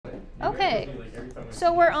Okay,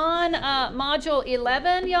 so we're on module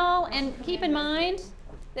 11, y'all, and keep in mind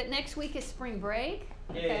that next week is spring break,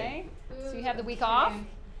 okay? So you have the week off,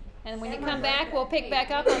 and when you come back, we'll pick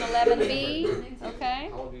back up on 11B,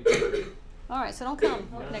 okay? All right, so don't come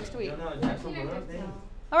next week.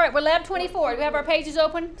 All right, we're lab 24. Do we have our pages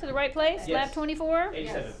open to the right place? Yes. Lab 24?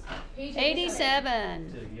 87.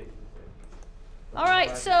 87. All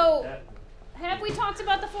right, so have we talked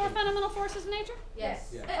about the four fundamental forces of nature?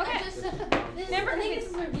 Yes. Okay. Remember,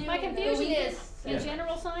 my confusion is in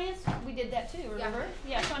general science, we did that too, remember?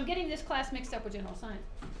 Yeah, so I'm getting this class mixed up with general science.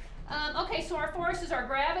 Okay, so our forces are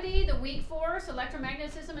gravity, the weak force,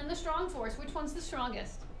 electromagnetism, and the strong force. Which one's the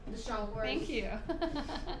strongest? The strong force. Thank you.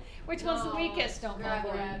 Which one's the weakest? Don't fall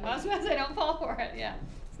for it. I was going to say don't fall for it. Yeah,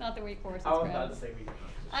 it's not the weak force. It's I was gravity. about to say weak force.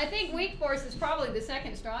 I think weak force is probably the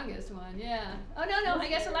second strongest one. Yeah. Oh no, I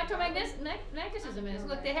guess electromagnetism is.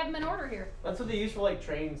 Look, they have them in order here. That's what they use for like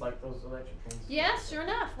trains, like those electric trains. Yes, sure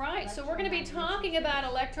enough. Right. So we're going to be talking about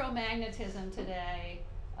electromagnetism today,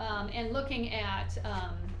 and looking at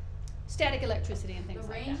static electricity and things like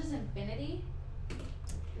that. The range is infinity.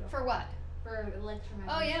 For what? For electromagnetism.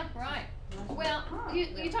 Oh yeah, right. Well,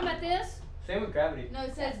 you talking about this? Same with gravity. No,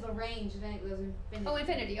 it says the range, then it goes infinity. Oh,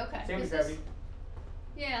 infinity. Okay. Same with gravity.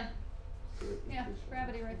 Yeah,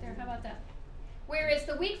 gravity right there. How about that? Whereas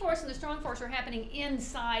the weak force and the strong force are happening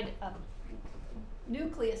inside a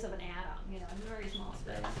nucleus of an atom, you know, in very small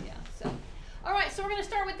space. Yeah. So, all right. So we're going to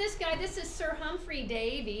start with this guy. This is Sir Humphrey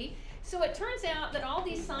Davy. So it turns out that all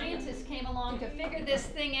these scientists came along to figure this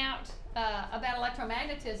thing out about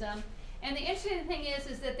electromagnetism. And the interesting thing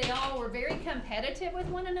is that they all were very competitive with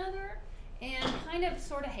one another and kind of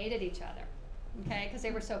sort of hated each other, okay, because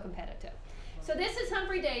they were so competitive. So this is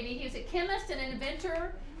Humphrey Davy. He was a chemist and an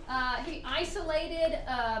inventor. He isolated,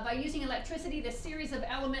 by using electricity, the series of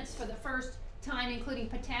elements for the first time, including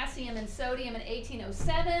potassium and sodium in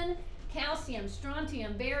 1807, calcium,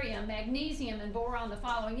 strontium, barium, magnesium, and boron the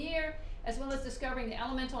following year, as well as discovering the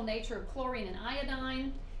elemental nature of chlorine and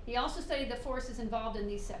iodine. He also studied the forces involved in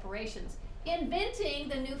these separations, inventing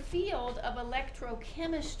the new field of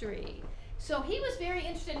electrochemistry. So he was very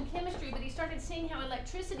interested in chemistry, but he started seeing how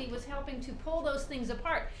electricity was helping to pull those things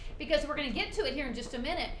apart. Because we're going to get to it here in just a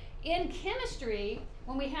minute. In chemistry,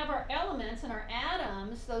 when we have our elements and our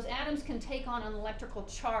atoms, those atoms can take on an electrical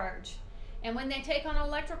charge. And when they take on an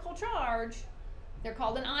electrical charge, they're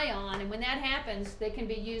called an ion. And when that happens, they can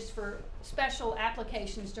be used for special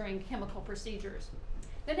applications during chemical procedures.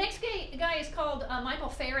 The next guy is called Michael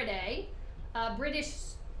Faraday, British.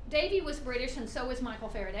 Davy was British, and so was Michael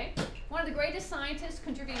Faraday. One of the greatest scientists,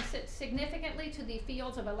 contributing significantly to the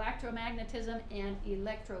fields of electromagnetism and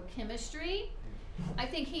electrochemistry. I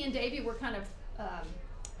think he and Davy were kind of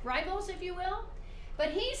rivals, if you will.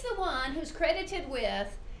 But he's the one who's credited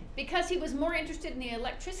with, because he was more interested in the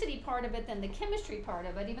electricity part of it than the chemistry part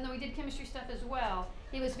of it, even though he did chemistry stuff as well,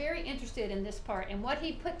 he was very interested in this part. And what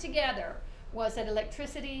he put together was that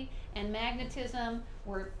electricity and magnetism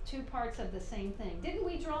were two parts of the same thing. Didn't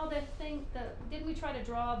we draw the thing, didn't we try to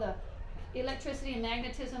draw the electricity and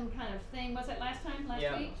magnetism kind of thing? Was it last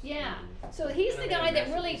week? Yeah. So he's the guy that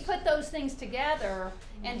really put those things together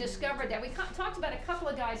and discovered that. We talked about a couple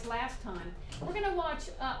of guys last time. We're going to watch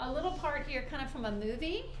a little part here kind of from a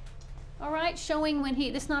movie, all right, showing when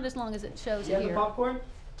this is not as long as it shows here. You have the popcorn?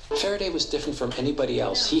 Faraday was different from anybody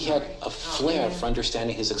else. He had a flair for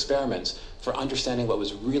understanding his experiments, for understanding what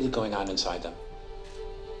was really going on inside them.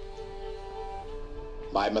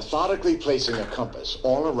 By methodically placing a compass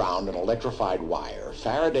all around an electrified wire,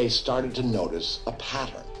 Faraday started to notice a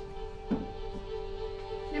pattern.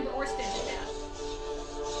 Remember, Orsted did that.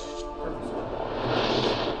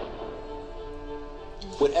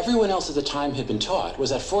 What everyone else at the time had been taught was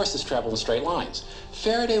that forces travel in straight lines.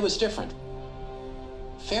 Faraday was different.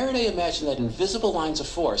 Faraday imagined that invisible lines of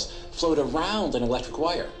force flowed around an electric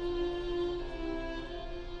wire.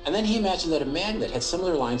 And then he imagined that a magnet had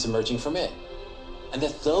similar lines emerging from it, and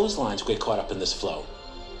that those lines would get caught up in this flow.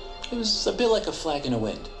 It was a bit like a flag in a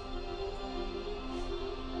wind.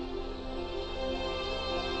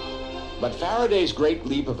 But Faraday's great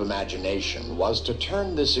leap of imagination was to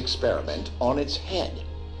turn this experiment on its head.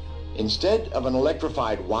 Instead of an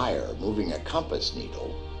electrified wire moving a compass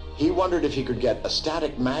needle, he wondered if he could get a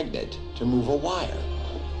static magnet to move a wire.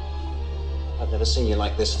 I've never seen you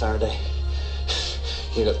like this, Faraday.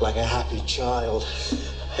 You look like a happy child.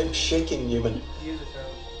 I'm shaking, Newman.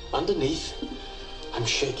 Underneath, I'm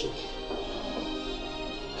shaking.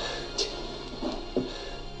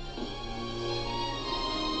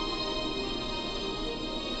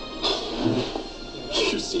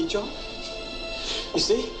 You see, John? You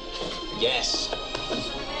see? Yes.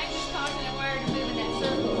 Max is talking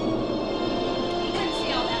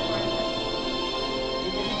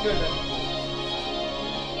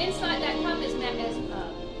inside that cup is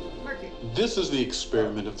mercury. This is the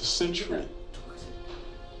experiment of the century.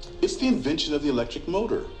 It's the invention of the electric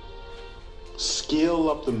motor. Scale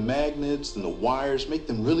up the magnets and the wires, make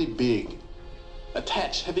them really big.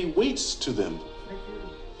 Attach heavy weights to them,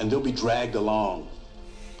 and they'll be dragged along.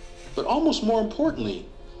 But almost more importantly,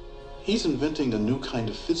 he's inventing a new kind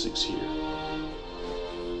of physics here.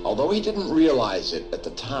 Although he didn't realize it at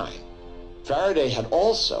the time, Faraday had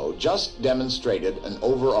also just demonstrated an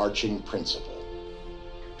overarching principle.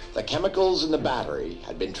 The chemicals in the battery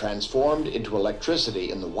had been transformed into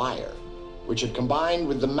electricity in the wire, which had combined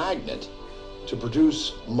with the magnet to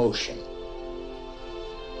produce motion.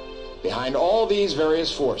 Behind all these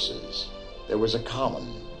various forces, there was a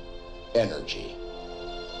common energy.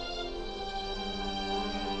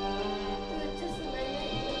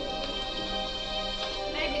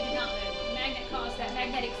 Magnet did not move. Magnet caused that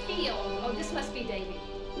magnetic field. Oh, this must be Davy.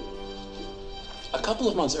 A couple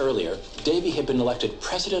of months earlier, Davy had been elected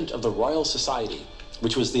president of the Royal Society,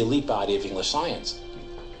 which was the elite body of English science.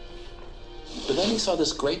 But then he saw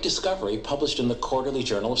this great discovery published in the Quarterly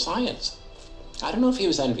Journal of Science. I don't know if he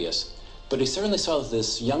was envious, but he certainly saw that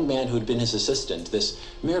this young man who had been his assistant, this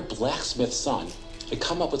mere blacksmith's son, had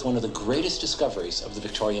come up with one of the greatest discoveries of the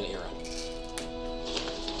Victorian era.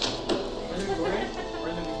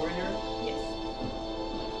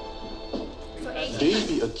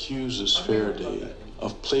 Davy accuses Faraday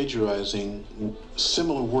of plagiarizing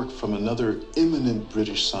similar work from another eminent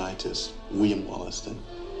British scientist, William Wollaston.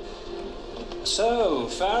 So,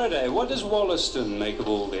 Faraday, what does Wollaston make of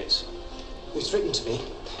all this? He's written to me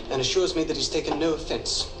and assures me that he's taken no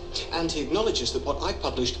offense. And he acknowledges that what I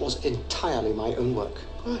published was entirely my own work.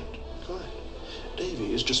 Right.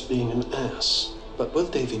 Davy is just being an ass. But will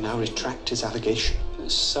Davy now retract his allegation?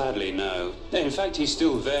 Sadly, no. In fact, he's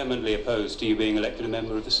still vehemently opposed to you being elected a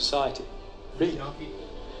member of the society. Really?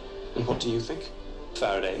 And what do you think?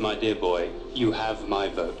 Faraday, my dear boy, you have my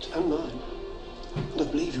vote. And mine. And I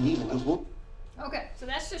believe you even have one. Okay, so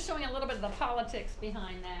that's just showing a little bit of the politics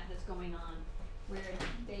behind that that's going on, where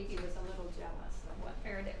Davy was a little jealous of what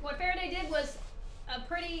Faraday. What Faraday did was a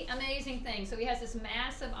pretty amazing thing. So he has this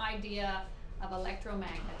massive idea of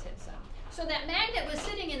electromagnetism. So that magnet was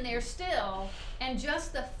sitting in there still, and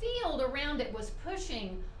just the field around it was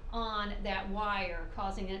pushing on that wire,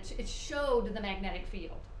 causing it. It showed the magnetic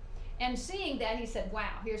field. And seeing that, he said,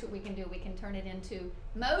 wow, here's what we can do. We can turn it into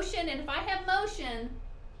motion, and if I have motion,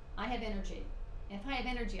 I have energy. If I have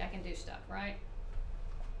energy, I can do stuff, right?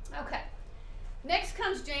 Okay. Next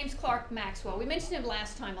comes James Clerk Maxwell. We mentioned him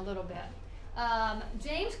last time a little bit.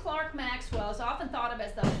 James Clerk Maxwell is often thought of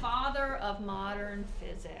as the father of modern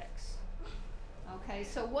physics. Okay,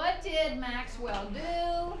 so what did Maxwell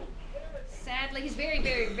do? Sadly, he's very,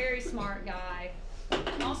 very, very smart guy.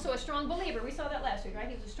 Also a strong believer. We saw that last week, right?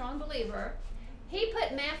 He was a strong believer. He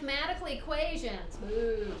put mathematical equations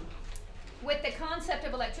with the concept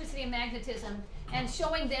of electricity and magnetism and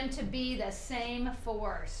showing them to be the same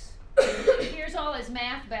force. Here's all his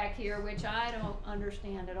math back here, which I don't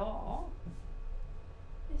understand at all.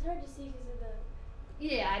 It's hard to see because of the...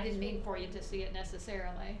 Yeah, I didn't mean for you to see it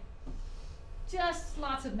necessarily. Just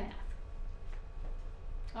lots of math.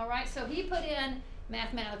 All right, so he put in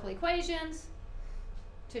mathematical equations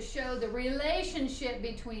to show the relationship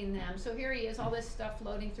between them. So here he is, all this stuff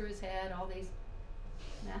floating through his head, all these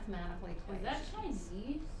mathematical equations. Is that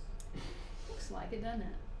Chinese? Looks like it, doesn't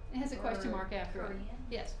it? It has a question mark after it. Korean?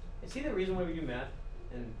 Yes. Is he the reason why we do math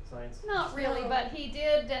in science? Not really, but he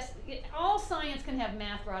did. All science can have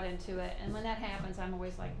math brought into it, and when that happens, I'm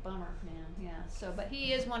always like, bummer, man. Yeah. So, but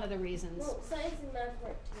he is one of the reasons. Well, science and math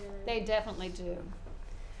work together. They definitely do.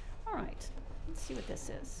 All right. Let's see what this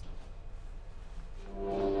is.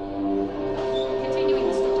 Continuing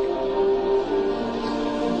the story.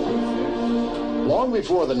 Long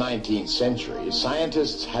before the 19th century,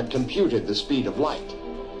 scientists had computed the speed of light,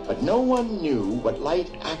 but no one knew what light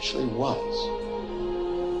actually was.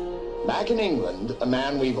 Back in England, a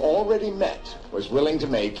man we've already met was willing to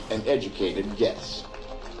make an educated guess.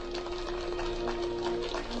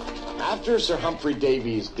 After Sir Humphrey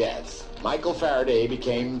Davy's death, Michael Faraday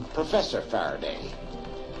became Professor Faraday,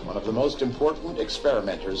 one of the most important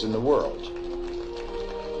experimenters in the world.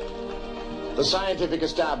 The scientific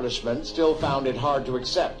establishment still found it hard to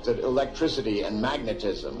accept that electricity and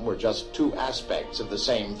magnetism were just two aspects of the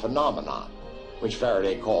same phenomenon, which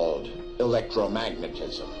Faraday called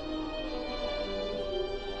electromagnetism.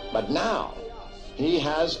 But now, he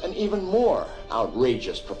has an even more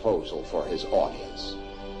outrageous proposal for his audience.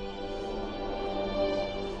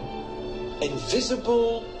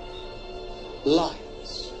 Invisible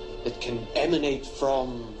lines that can emanate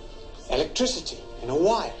from electricity in a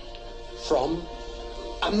wire. from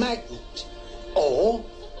a magnet, or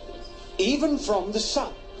even from the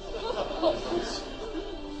sun.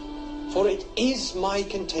 For it is my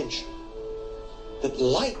contention that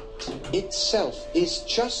light itself is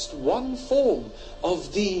just one form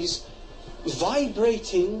of these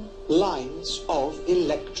vibrating lines of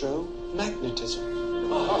electromagnetism.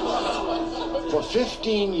 For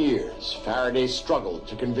 15 years, Faraday struggled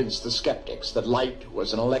to convince the skeptics that light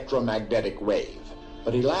was an electromagnetic wave,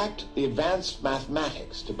 but he lacked the advanced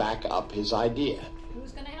mathematics to back up his idea.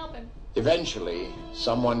 Who's going to help him? Eventually,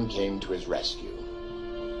 someone came to his rescue.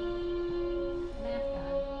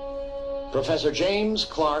 Professor James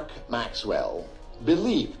Clerk Maxwell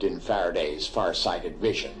believed in Faraday's far-sighted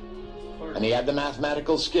vision, and he had the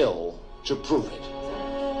mathematical skill to prove it.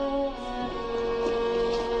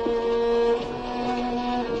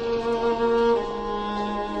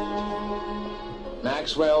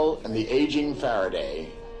 Maxwell and the aging Faraday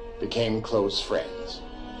became close friends.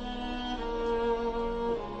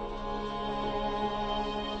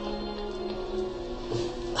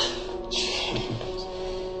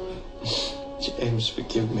 James,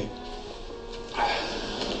 forgive me.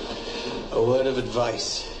 A word of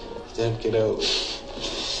advice. Don't get old.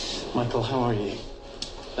 Michael, how are you?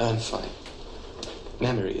 I'm fine.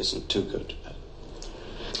 Memory isn't too good.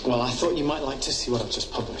 Well, I thought you might like to see what I've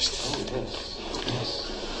just published. Oh, yes. Yes.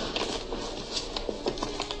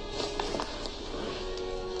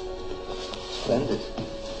 Splendid.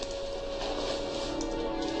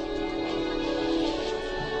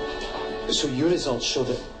 So your results show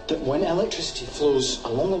that when electricity flows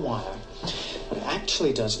along a wire, what it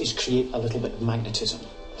actually does is create a little bit of magnetism.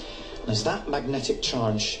 And as that magnetic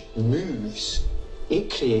charge moves, it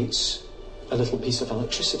creates a little piece of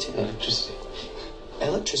electricity.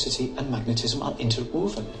 Electricity and magnetism are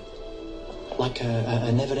interwoven, like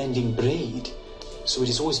a never-ending braid. So it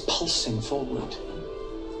is always pulsing forward.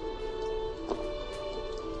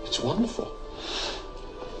 It's wonderful.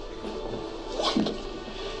 Wonderful.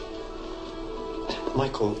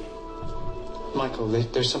 Michael,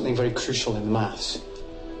 there's something very crucial in the maths.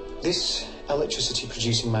 This electricity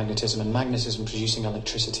producing magnetism and magnetism producing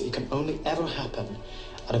electricity, it can only ever happen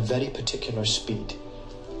at a very particular speed.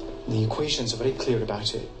 The equations are very clear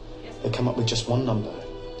about it. They come up with just one number.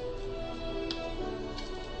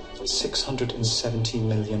 670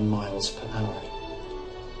 million miles per hour.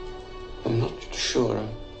 I'm not sure.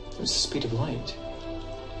 It's the speed of light.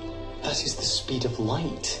 That is the speed of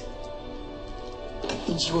light.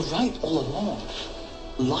 You were right all along.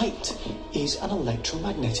 Light is an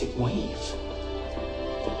electromagnetic wave.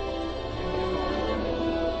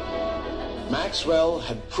 Maxwell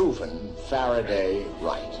had proven Faraday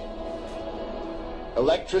right.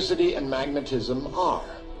 Electricity and magnetism are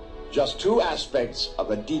just two aspects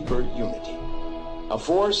of a deeper unity. A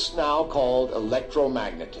force now called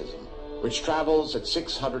electromagnetism, which travels at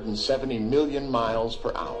 670 million miles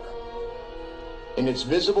per hour. In its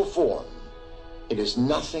visible form, it is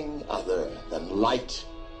nothing other than light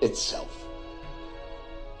itself.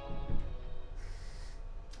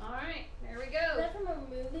 All right, there we go. Is that from a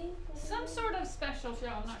movie? Some sort of special show.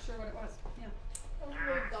 I'm not sure what it was. Yeah.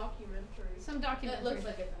 A documentary. Some documentary. It looks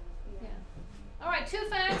like it's yeah. All right, 2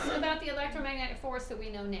 facts about the electromagnetic force that we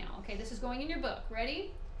know now. Okay, this is going in your book.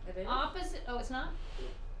 Ready? It is. Opposite. Oh, it's not?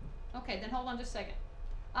 Okay, then hold on just a second.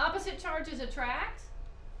 Opposite charges attract,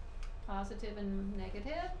 positive and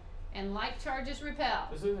negative, and like charges repel.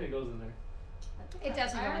 This looks like it goes in there. It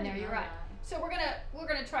doesn't go in there. You're right. So we're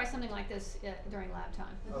gonna try something like this during lab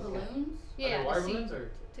time. With balloons? Yeah. Are they wire to see, balloons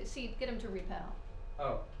or? to see, get them to repel.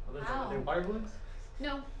 Oh, are they wire balloons?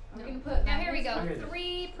 No. We can put Now here we go. magnets-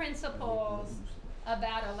 3 principles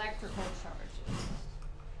about electrical charges.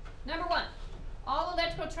 Number 1, all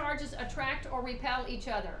electrical charges attract or repel each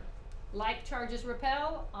other. Like charges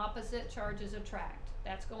repel, opposite charges attract.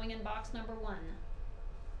 That's going in box number 1.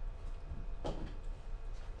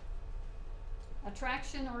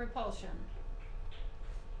 Attraction or repulsion.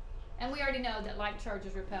 And we already know that like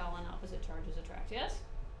charges repel and opposite charges attract, yes?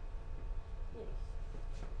 Yes.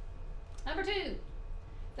 Number 2,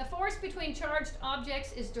 the force between charged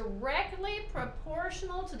objects is directly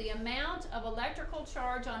proportional to the amount of electrical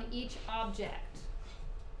charge on each object.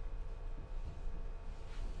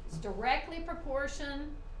 It's directly proportional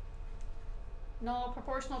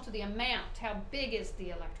to the amount. How big is the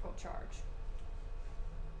electrical charge?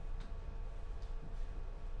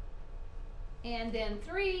 And then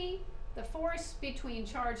 3, the force between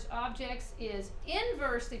charged objects is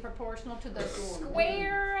inversely proportional to the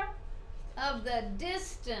square of the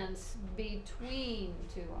distance between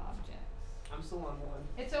 2 objects. I'm still on 1.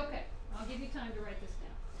 It's okay. I'll give you time to write this down.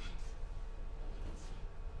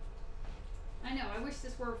 I know, I wish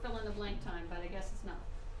this were fill in the blank time, but I guess it's not.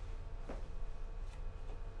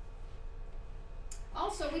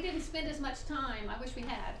 Also, we didn't spend as much time, I wish we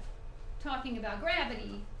had, talking about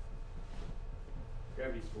gravity.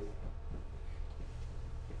 Gravity's cool.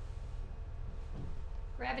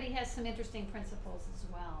 Gravity has some interesting principles as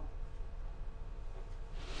well.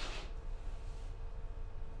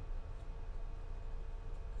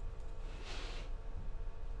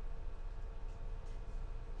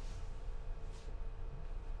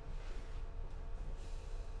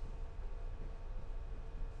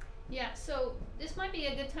 Yeah, so this might be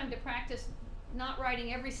a good time to practice not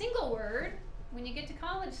writing every single word. When you get to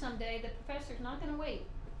college someday, the professor's not going to wait.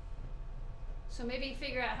 So maybe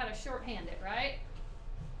figure out how to shorthand it, right?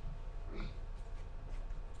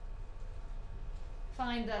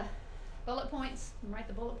 Find the bullet points and write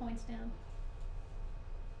the bullet points down.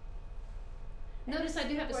 Notice I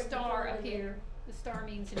do have a star up here. The star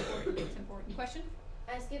means important. It's important. Question?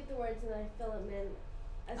 I skip the words and I fill them in.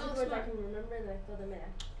 I skip the words I can remember and I fill them in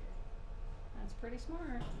after. That's pretty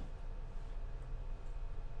smart.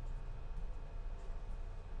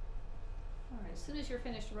 All right, as soon as you're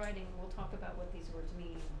finished writing, we'll talk about what these words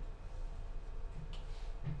mean.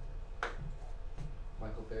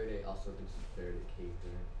 Michael Faraday also thinks it's Faraday cave,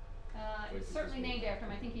 right? It's certainly named after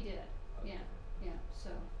him. I think he did. Okay. Yeah,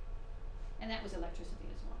 so. And that was electricity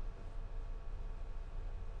as well.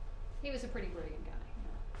 He was a pretty brilliant guy.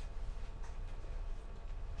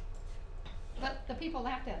 But the people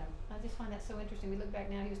laughed at him. I just find that so interesting. We look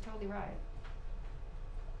back now, he was totally right.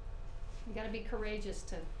 You got to be courageous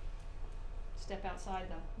to step outside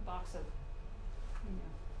the box of,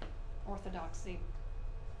 orthodoxy.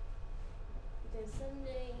 Because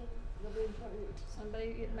someday it'll be important.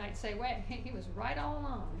 Somebody might say, "Wait, he was right all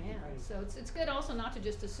along." Yeah. So it's good also not to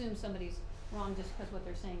just assume somebody's wrong just because what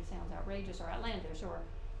they're saying sounds outrageous or outlandish or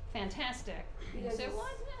fantastic. You say,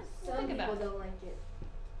 "What? Some Think about people it." don't like it.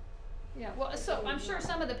 Yeah, well, so I'm sure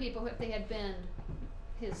some of the people, if they had been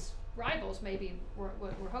his rivals, maybe were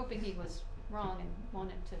hoping he was wrong and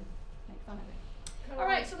wanted to make fun of him. All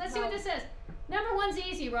right, so let's see what this says. Number one's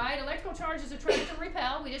easy, right? Electrical charges attract or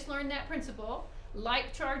repel. We just learned that principle.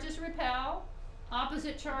 Like charges repel.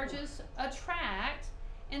 Opposite charges attract.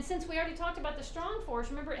 And since we already talked about the strong force,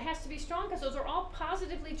 remember it has to be strong because those are all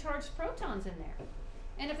positively charged protons in there.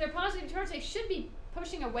 And if they're positively charged, they should be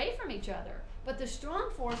pushing away from each other. But the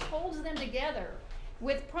strong force holds them together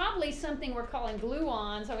with probably something we're calling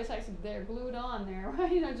gluons. I always say they're glued on there,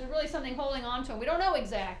 right? There's really something holding on to them. We don't know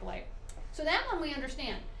exactly. So that one we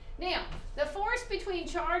understand. Now, the force between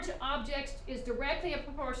charged objects is directly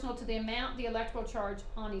proportional to the amount the electrical charge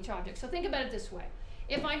on each object. So think about it this way.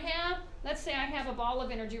 If I have, let's say I have a ball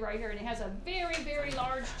of energy right here and it has a very, very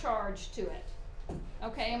large charge to it.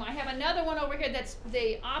 Okay, and I have another one over here that's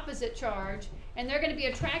the opposite charge, and they're going to be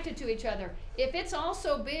attracted to each other. If it's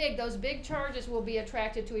also big, those big charges will be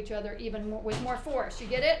attracted to each other even more, with more force. You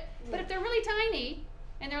get it? Yeah. But if they're really tiny,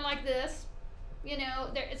 and they're like this,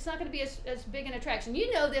 it's not going to be as big an attraction.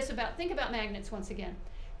 You know this about, think about magnets once again.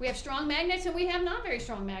 We have strong magnets and we have not very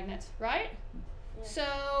strong magnets, right? Yeah.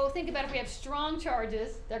 So think about if we have strong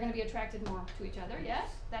charges, they're going to be attracted more to each other, yes?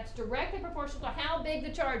 That's directly proportional to how big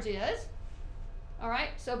the charge is. All right,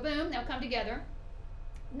 so boom, they'll come together.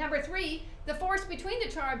 Number three, the force between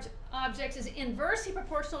the charged objects is inversely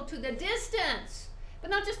proportional to the distance.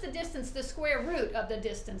 But not just the distance, the square root of the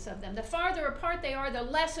distance of them. The farther apart they are, the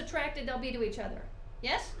less attracted they'll be to each other.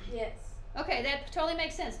 Yes? Yes. Okay, that totally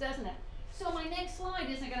makes sense, doesn't it? So my next slide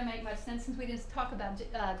isn't going to make much sense since we didn't talk about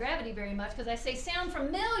gravity very much, because I say sound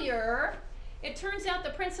familiar. It turns out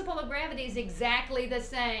the principle of gravity is exactly the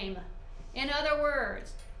same. In other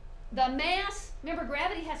words, the mass, remember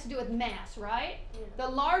gravity has to do with mass, right? Yeah. The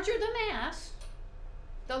larger the mass,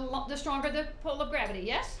 the stronger the pull of gravity,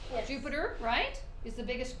 yes? Yes? Jupiter, right, is the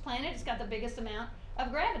biggest planet. It's got the biggest amount of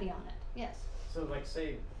gravity on it, yes? So like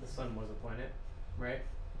say the sun was a planet, right?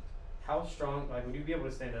 How strong, like would you be able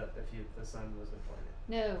to stand up if the sun was a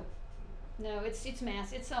planet? No, it's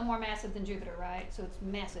mass. It's more massive than Jupiter, right? So it's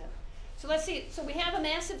massive. So let's see, so we have a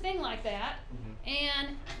massive thing like that,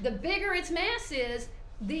 and the bigger its mass is,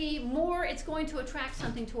 the more it's going to attract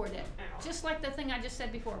something toward it. Just like the thing I just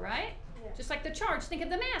said before, right? Yeah. Just like the charge. Think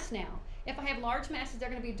of the mass now. If I have large masses,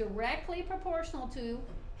 they're going to be directly proportional to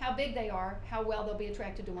how big they are, how well they'll be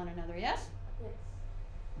attracted to one another, yes? Yes.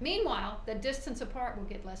 Meanwhile, the distance apart will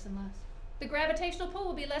get less and less. The gravitational pull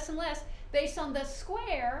will be less and less based on the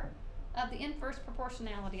square of the inverse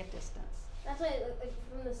proportionality of distance. That's why, like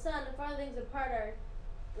from the sun, the farther things apart are,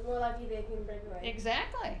 the more likely they can break away.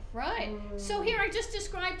 Exactly, right. So here I just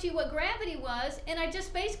described to you what gravity was, and I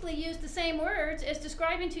just basically used the same words as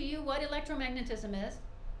describing to you what electromagnetism is.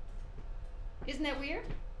 Isn't that weird?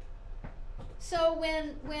 So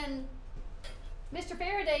when Mr.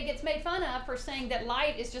 Faraday gets made fun of for saying that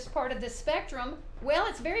light is just part of this spectrum, well,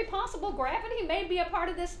 it's very possible gravity may be a part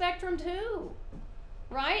of this spectrum too.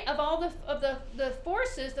 Right? Of all the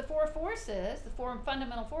forces, the four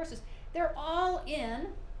fundamental forces, they're all in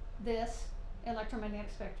this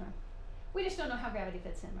electromagnetic spectrum. We just don't know how gravity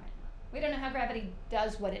fits in right now. We don't know how gravity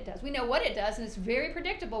does what it does. We know what it does, and it's very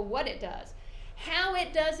predictable what it does. How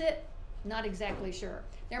it does it, not exactly sure.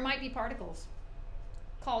 There might be particles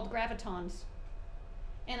called gravitons.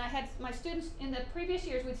 And I had my students in the previous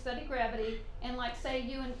years would study gravity, and like say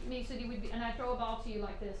you and me, so you would be, and I'd throw a ball to you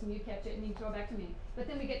like this, and you catch it, and you throw it back to me. But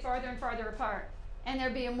then we get farther and farther apart, and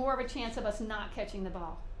there'd be more of a chance of us not catching the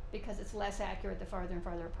ball because it's less accurate the farther and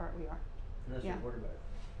farther apart we are. Unless you're a quarterback.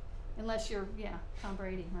 Unless you're, Tom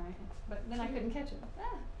Brady, right? But then I couldn't catch it.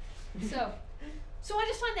 So I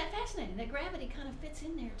just find that fascinating that gravity kind of fits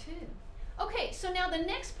in there too. Okay, so now the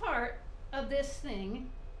next part of this thing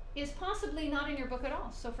is possibly not in your book at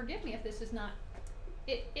all. So forgive me if this is not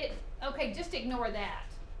okay, just ignore that.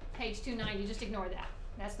 Page 290, just ignore that.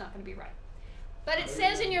 That's not going to be right. But it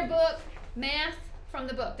says in your book, math from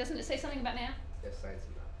the book. Doesn't it say something about math? Yes, science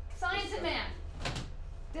and math. Science and math.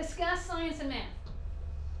 Discuss science and math.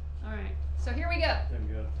 All right, so here we go.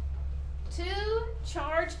 Two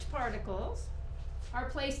charged particles are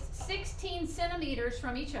placed 16 centimeters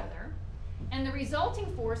from each other, and the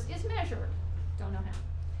resulting force is measured. Don't know how.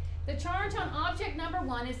 The charge on object number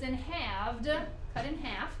 1 is then halved, cut in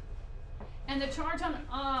half, and the charge on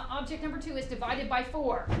object number 2 is divided by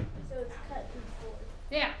 4. So it's cut in 4.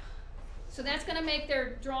 Yeah. So that's going to make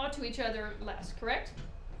their draw to each other less, correct?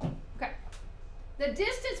 Okay. The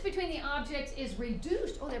distance between the objects is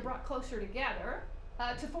reduced, they're brought closer together,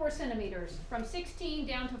 to 4 centimeters, from 16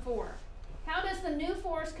 down to 4. How does the new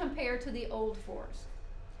force compare to the old force?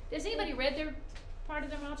 Has anybody read their part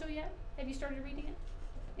of their module yet? Have you started reading it?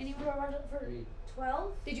 Anyone? For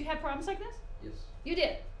 12? Did you have problems like this? Yes. You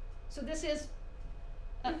did. So this is,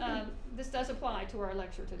 this does apply to our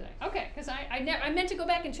lecture today. Okay, because I meant to go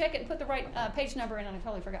back and check it and put the right page number in, and I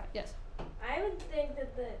totally forgot. Yes? I would think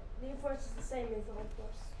that the new force is the same as the old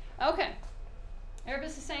force. Okay.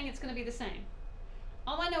 Erebus is saying it's going to be the same.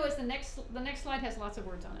 All I know is the next slide has lots of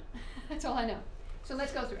words on it. That's all I know. So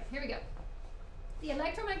let's go through it. Here we go. The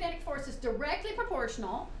electromagnetic force is directly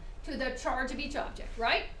proportional to the charge of each object,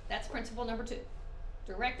 right? That's principle number 2.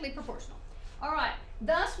 Directly proportional. All right.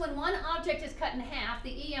 Thus, when one object is cut in half,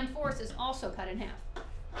 the EM force is also cut in half.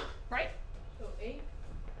 Right? So 8?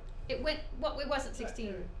 It wasn't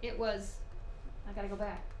 16. It was, I gotta go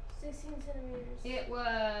back. 16 centimeters. It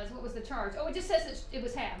was, what was the charge? Oh, it just says it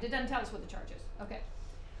was halved. It doesn't tell us what the charge is. Okay.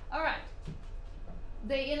 All right.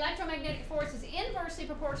 The electromagnetic force is inversely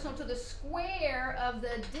proportional to the square of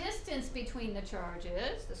the distance between the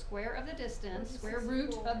charges, the square of the distance, square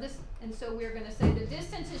root of this, and so we're going to say the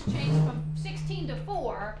distance has changed from 16 to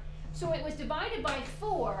 4, so it was divided by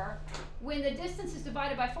 4. When the distance is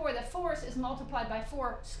divided by 4, the force is multiplied by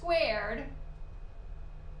 4 squared,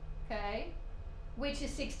 okay, which is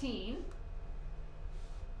 16.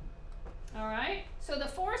 All right, so the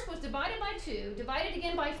force was divided by 2, divided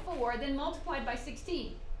again by 4, then multiplied by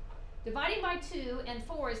 16. Dividing by 2 and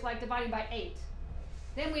 4 is like dividing by 8.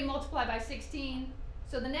 Then we multiply by 16,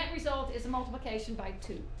 so the net result is a multiplication by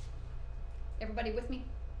 2. Everybody with me?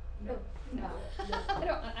 No. No.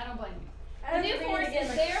 I don't blame you. The new force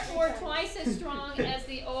is therefore twice as strong as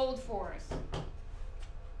the old force.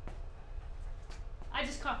 I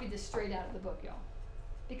just copied this straight out of the book, y'all,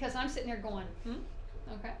 because I'm sitting here going,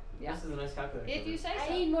 okay, yeah. This is a nice calculator. If you say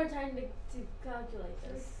so. I need more time to calculate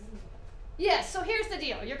this. Yes, so here's the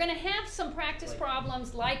deal. You're going to have some practice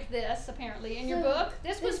problems like this, apparently, in your book.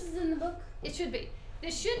 This is in the book? It should be.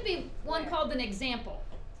 This should be one called an example.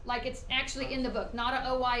 Like it's actually in the book, not a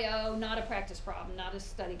OIO, not a practice problem, not a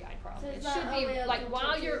study guide problem. So it should be like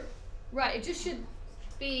while you're, right, it just should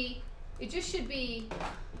be,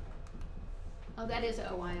 oh, that is an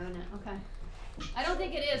OIO now, okay. I don't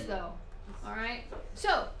think it is though. All right,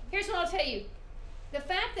 so here's what I'll tell you. The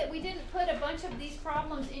fact that we didn't put a bunch of these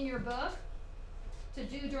problems in your book to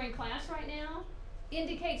do during class right now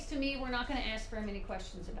indicates to me we're not going to ask very many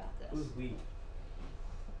questions about this. Who's we?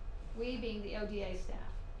 We being the ODA staff.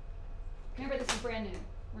 Remember, this is brand new.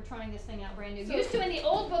 We're trying this thing out brand new. Used to in the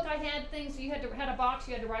old book I had things, you had a box,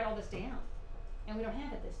 you had to write all this down. And we don't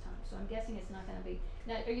have it this time, so I'm guessing it's not going to be.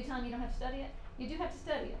 Now, are you telling me you don't have to study it? You do have to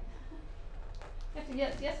study it.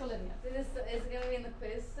 Yes, Olivia. Is it gonna be in the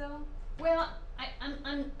quiz still? Well,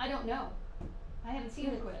 I don't know. I haven't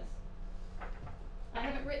seen the quiz. I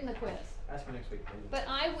haven't written the quiz. Ask me next week. But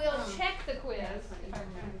I will check the quiz if I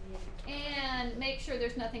remember, and make sure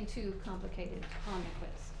there's nothing too complicated on the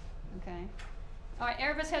quiz. Okay. All right.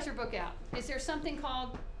 Erebus has her book out. Is there something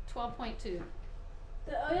called 12.2?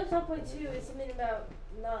 The OYO 12.2 is something about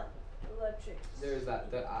not electric. There's that.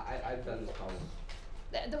 I've done this problem.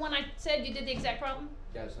 The one I said you did the exact problem?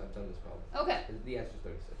 Yes, I've done this problem. Okay. The answer's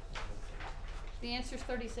 36. The answer's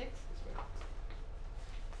 36?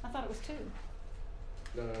 I thought it was 2.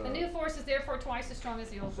 No. The new force is therefore twice as strong as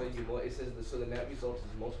the old So force. it says so the net result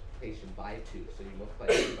is multiplication by 2. So you multiply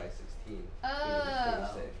 2 by 16. Oh.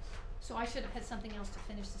 36. So I should have had something else to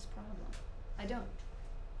finish this problem. I don't.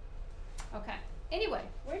 Okay. Anyway.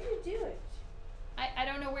 Where did you do it? I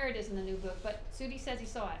don't know where it is in the new book, but Sudi says he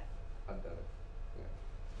saw it. I've done it.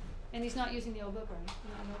 Yeah. And he's not using the old book, right?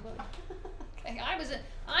 Not an old book. Okay.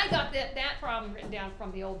 I got that problem written down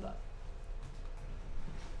from the old book.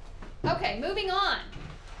 Okay, moving on.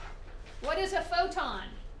 What is a photon?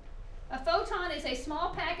 A photon is a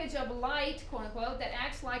small package of light, quote unquote, that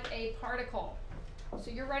acts like a particle.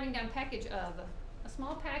 So you're writing down package of. A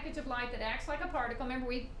small package of light that acts like a particle. Remember,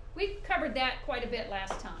 we covered that quite a bit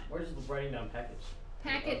last time. Where's the writing down package?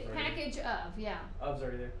 Package of, yeah. Of's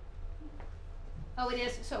already there. Oh, it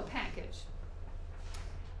is, so package.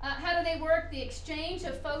 How do they work? The exchange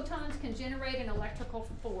of photons can generate an electrical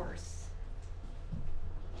force.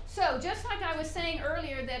 So, just like I was saying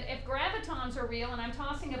earlier that if gravitons are real, and I'm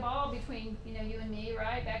tossing a ball between, you and me,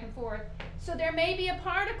 right, back and forth, so there may be a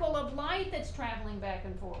particle of light that's traveling back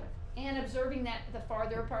and forth. And observing that the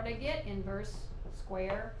farther apart I get, inverse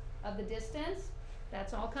square of the distance,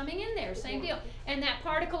 that's all coming in there, same deal. And that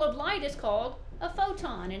particle of light is called a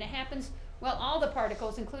photon, and it happens, well, all the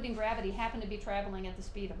particles, including gravity, happen to be traveling at the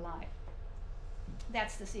speed of light.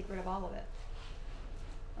 That's the secret of all of it,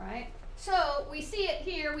 right? So we see it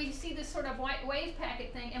here, we see this sort of white wave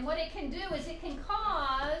packet thing, and what it can do is it can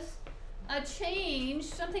cause a change,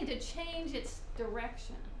 something to change its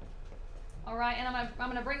direction. All right, and I'm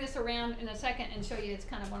gonna bring this around in a second and show you it's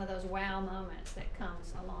kind of one of those wow moments that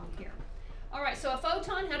comes along here. All right, so a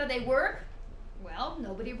photon, how do they work? Well,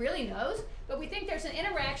 nobody really knows, but we think there's an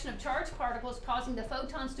interaction of charged particles causing the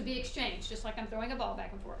photons to be exchanged, just like I'm throwing a ball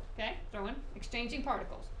back and forth, okay? Exchanging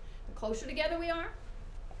particles. The closer together we are,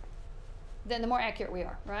 then the more accurate we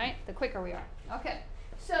are, right? The quicker we are. Okay,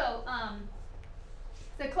 so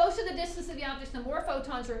the closer the distance of the objects, the more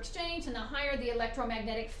photons are exchanged, and the higher the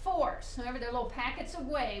electromagnetic force. Remember, they're little packets of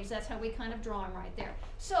waves. That's how we kind of draw them right there.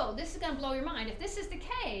 So this is going to blow your mind. If this is the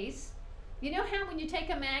case, you know how when you take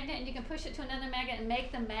a magnet and you can push it to another magnet and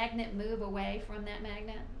make the magnet move away from that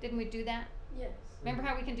magnet? Didn't we do that? Yes. Remember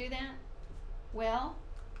how we can do that? Well,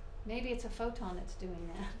 maybe it's a photon that's doing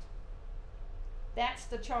that. That's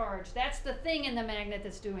the charge. That's the thing in the magnet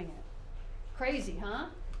that's doing it. Crazy, huh?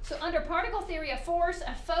 So under particle theory of force,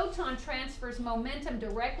 a photon transfers momentum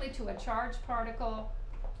directly to a charged particle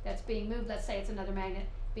that's being moved. Let's say it's another magnet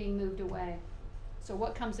being moved away. So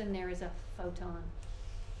what comes in there is a photon.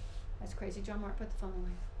 That's crazy. John Mark, put the phone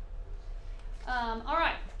away. All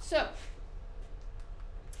right, so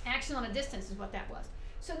action on a distance is what that was.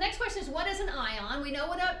 So next question is, what is an ion? We know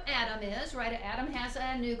what an atom is, right? An atom has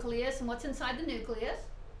a nucleus, and what's inside the nucleus?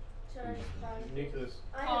 Nucleus.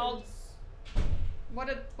 Called,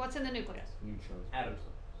 what's in the nucleus? Neutrons. Atoms.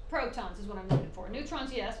 Protons is what I'm looking for.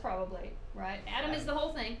 Neutrons, yes, probably, right? Atom is the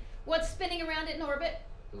whole thing. What's spinning around it in orbit?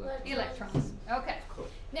 Electrons. Okay. Cool.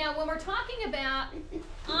 Now, when we're talking about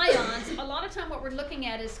ions, a lot of time what we're looking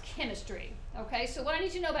at is chemistry. Okay, so what I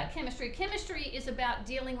need you to know about chemistry is about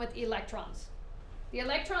dealing with electrons. The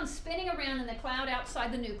electrons spinning around in the cloud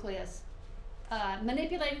outside the nucleus,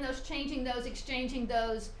 manipulating those, changing those, exchanging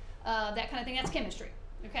those, that kind of thing. That's chemistry.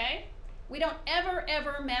 Okay? We don't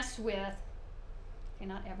ever mess with, okay,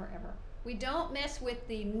 not ever, we don't mess with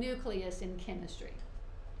the nucleus in chemistry.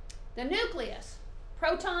 The nucleus,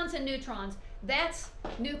 protons and neutrons, that's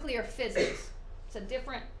nuclear physics. It's a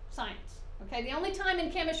different science. Okay? The only time in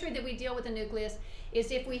chemistry that we deal with the nucleus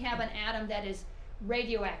is if we have an atom that is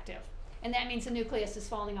radioactive. And that means the nucleus is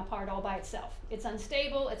falling apart all by itself. It's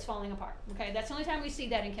unstable, it's falling apart. Okay, that's the only time we see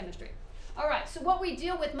that in chemistry. All right, so what we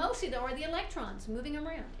deal with mostly, though, are the electrons moving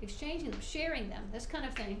around, exchanging them, sharing them, this kind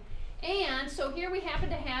of thing. And so here we happen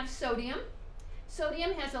to have sodium.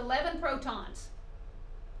 Sodium has 11 protons,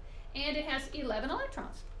 and it has 11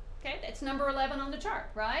 electrons. Okay, that's number 11 on the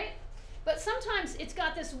chart, right? But sometimes it's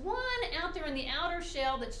got this one out there in the outer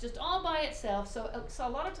shell that's just all by itself, so a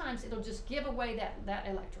lot of times it'll just give away that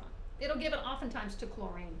electron. It'll give it oftentimes to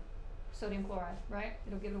chlorine. sodium chloride, right?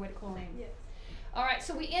 It'll give it away to chlorine. Yes. All right,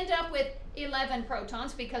 so we end up with 11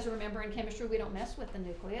 protons because remember in chemistry we don't mess with the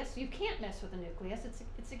nucleus. You can't mess with the nucleus.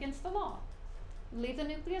 It's against the law. Leave the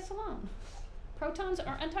nucleus alone. Protons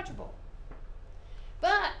are untouchable.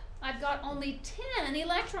 But I've got only 10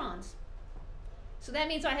 electrons. So that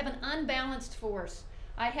means I have an unbalanced force.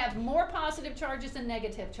 I have more positive charges than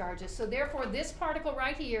negative charges. So therefore this particle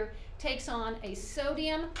right here takes on a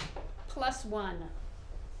sodium +1.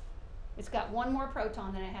 It's got one more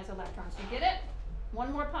proton than it has electrons. You get it?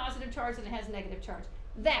 One more positive charge than it has negative charge.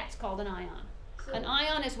 That's called an ion. So An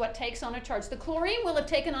ion is what takes on a charge. The chlorine will have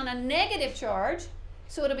taken on a negative charge,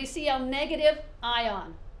 so it'll be Cl negative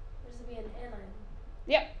ion. there's to be an anion.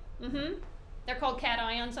 Yep. They're called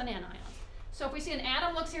cations and anions. So if we see an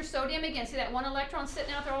atom, looks here, sodium again. See that one electron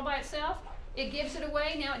sitting out there all by itself? It gives it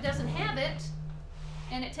away. Now it doesn't have it,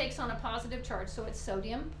 and it takes on a positive charge. So it's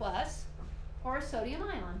sodium plus, or a sodium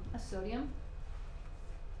ion, a sodium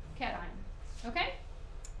cation. Okay?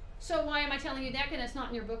 So why am I telling you that? Because it's not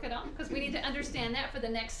in your book at all. Because we need to understand that for the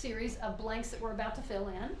next series of blanks that we're about to fill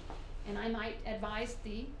in. And I might advise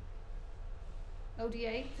the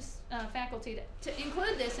ODA faculty to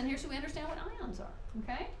include this, and here so we understand what ions are.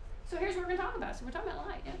 Okay? So here's what we're going to talk about. So we're talking about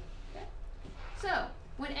light. Yeah? Okay? So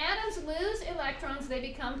when atoms lose electrons, they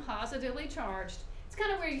become positively charged. It's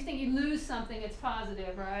kind of where you think you lose something, it's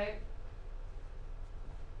positive, right?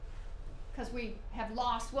 Because we have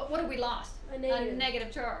lost, what have we lost? A negative. A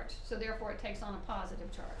negative charge. So therefore it takes on a positive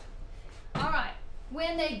charge. All right.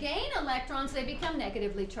 When they gain electrons, they become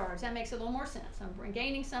negatively charged. That makes a little more sense. I'm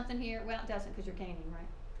gaining something here. Well, it doesn't because you're gaining, right?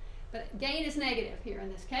 But gain is negative here in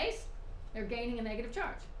this case. They're gaining a negative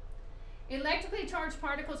charge. Electrically charged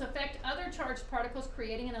particles affect other charged particles,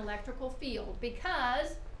 creating an electrical field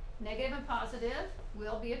because negative and positive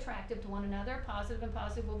will be attractive to one another. Positive and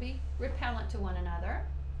positive will be repellent to one another.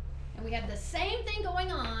 And we have the same thing going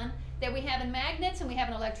on that we have in magnets and we have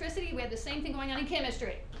in electricity. We have the same thing going on in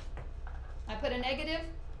chemistry. I put a negative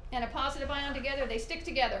and a positive ion together. They stick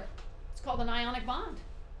together. It's called an ionic bond.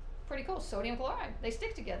 Pretty cool. Sodium chloride. They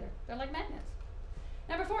stick together. They're like magnets.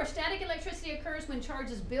 Number 4, static electricity occurs when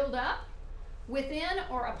charges build up within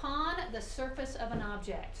or upon the surface of an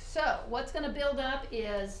object. So what's going to build up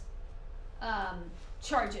is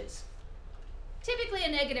charges. Typically a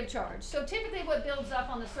negative charge. So typically what builds up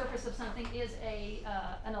on the surface of something is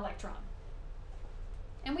an electron.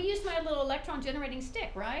 And we used my little electron generating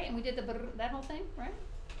stick, right? And we did that whole thing, right?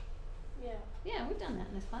 Yeah. Yeah, we've done that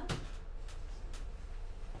in this class.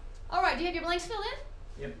 All right, do you have your blanks filled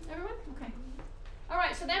in? Yep. Everyone? Okay. All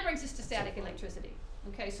right, so that brings us to static electricity.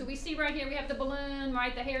 Okay, so we see right here, we have the balloon,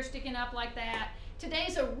 right? The hair sticking up like that.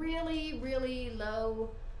 Today's a really, really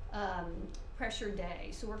low pressure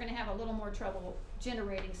day. So we're going to have a little more trouble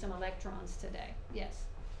generating some electrons today. Yes?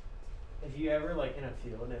 If you ever like in a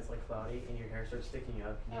field and it's like cloudy and your hair starts sticking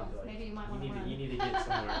up, you need to, like, maybe you might want to run. You need to get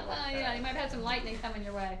somewhere like that. Yeah, you might have some lightning coming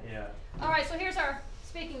your way. Yeah. All right, so here's our,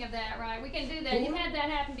 speaking of that, right? We can do that. You had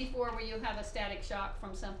that happen before where you have a static shock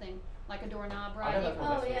from something like a doorknob, right?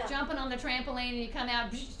 Yeah. Jumping on the trampoline and you come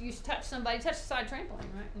out, you touch somebody, touch the side trampoline,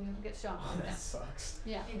 right? And you get shocked. Oh, that sucks.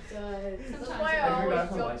 Yeah. It does. Sometimes That's why it I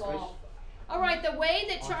does. always jump off. All right, the way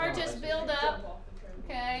that charges build up,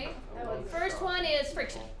 okay? First one is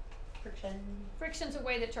friction. Friction. Friction's a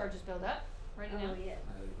way that charges build up. Write it down. Yeah.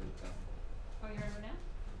 Oh, you remember now?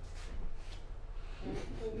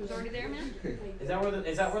 It was already there, man? Is that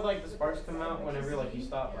where like the sparks come out whenever like you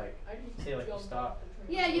stop, like say like you stop?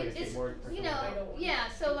 Yeah, like you, a it's, skateboard or you something know, like that? yeah,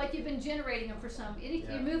 so like you've been generating them for some,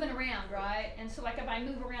 Yeah. you're moving around, right? And so like if I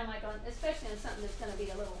move around like on, especially on something that's gonna be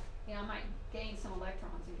a little, you know, I might gain some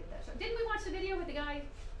electrons and get that shocked. Didn't we watch the video with the guy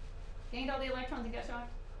gained all the electrons and got shocked?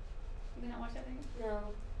 Did we not watch that video? No.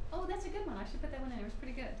 Oh, that's a good one. I should put that one in. It was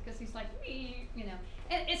pretty good because he's like, "Wee," you know,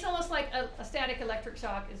 and it's almost like a static electric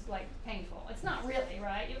shock is like painful. It's not really,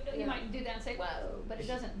 right? You might do that and say, "Whoa," but it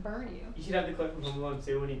doesn't burn you. You should have the clip from Home Alone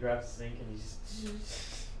 2 when he grabs the sink and he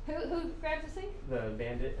just Who grabs the sink? the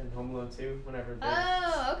bandit in Home Alone 2 whenever.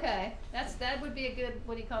 Oh, okay. That would be a good.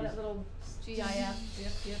 What do you call that little GIF?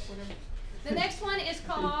 GIF, whatever. The next one is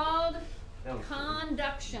called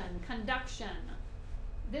conduction. Conduction.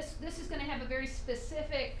 This is going to have a very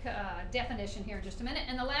specific definition here in just a minute.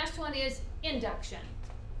 And the last one is induction.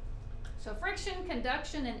 So friction,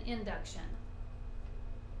 conduction, and induction.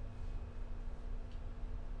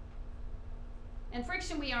 And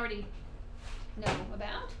friction we already know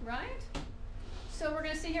about, right? So we're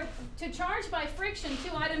going to see here, to charge by friction,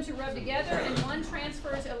 two items are rubbed together and one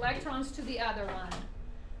transfers electrons to the other one.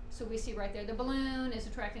 So we see right there, the balloon is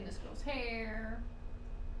attracting this girl's hair.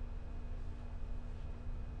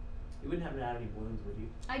 You wouldn't happen to have any balloons, would you?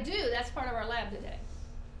 I do. That's part of our lab today.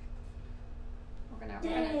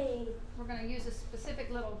 We're gonna use a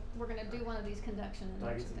specific little. We're gonna do one of these conduction Do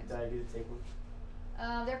I induction get things. to take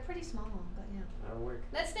one? They're pretty small, but yeah. That'll work.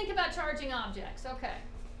 Let's think about charging objects. Okay.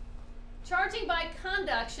 Charging by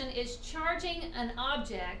conduction is charging an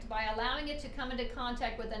object by allowing it to come into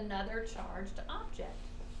contact with another charged object.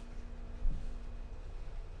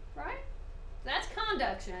 Right? That's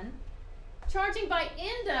conduction. Charging by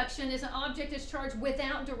induction is an object is charged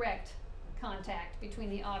without direct contact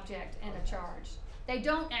between the object and a charge. They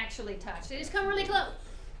don't actually touch. They just come really close.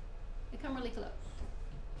 They come really close.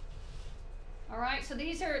 All right, so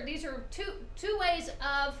these are two ways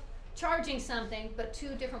of charging something, but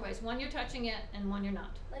two different ways. One you're touching it, and one you're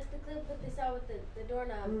not. Like the clip that they saw with the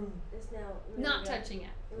doorknob is now Not touching it.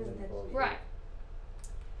 It wasn't touching it. Right.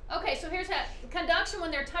 Okay, so here's that conduction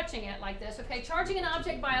when they're touching it like this. Okay, charging an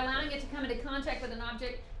object by allowing it to come into contact with an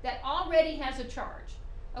object that already has a charge.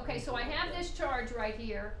 Okay, so I have this charge right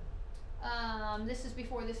here. This is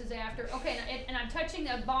before, this is after. Okay, and I'm touching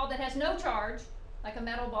a ball that has no charge, like a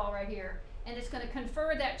metal ball right here. And it's going to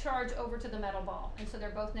confer that charge over to the metal ball. And so they're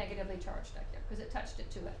both negatively charged back there because it touched it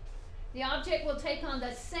to it. The object will take on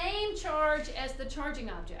the same charge as the charging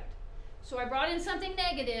object. So I brought in something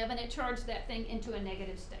negative and it charged that thing into a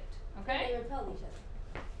negative state. Okay? They repel each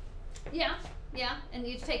other. Yeah. And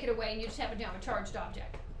you just take it away and you just have a charged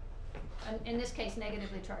object. In this case,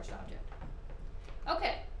 negatively charged object.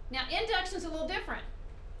 Okay. Now induction is a little different.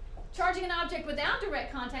 Charging an object without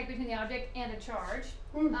direct contact between the object and a charge,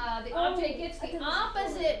 the object gets the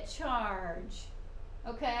opposite charge.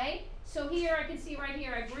 Okay, so here I can see right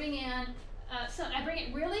here I bring in, I bring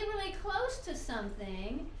it really, really close to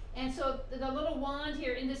something, and so the little wand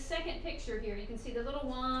here in this second picture here, you can see the little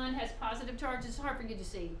wand has positive charge. It's hard for you to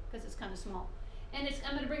see because it's kind of small, and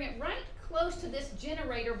I'm going to bring it right close to this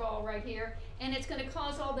generator ball right here, and it's going to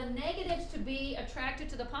cause all the negatives to be attracted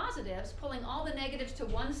to the positives, pulling all the negatives to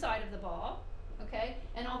one side of the ball, okay,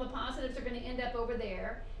 and all the positives are going to end up over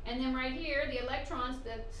there, and then right here the electrons,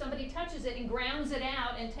 somebody touches it and grounds it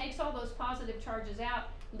out and takes all those positive charges out,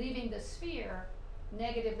 leaving the sphere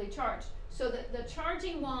negatively charged. So the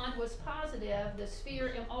charging wand was positive, the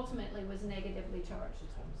sphere ultimately was negatively charged.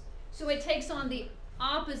 So it takes on the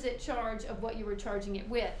opposite charge of what you were charging it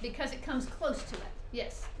with because it comes close to it.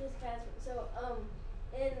 Yes? This Casper, so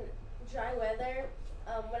in dry weather,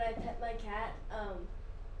 when I pet my cat,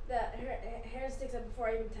 her hair sticks up before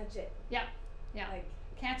I even touch it. Yeah. Like,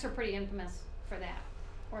 cats are pretty infamous for that,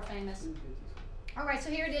 or famous. All right, so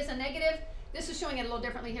here it is, a negative. This is showing it a little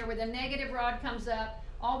differently here where the negative rod comes up.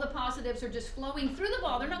 All the positives are just flowing through the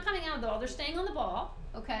ball. They're not coming out of the ball. They're staying on the ball,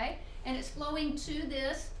 okay? And it's flowing to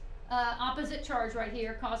this opposite charge right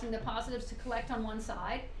here, causing the positives to collect on one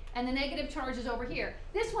side, and the negative charge is over here.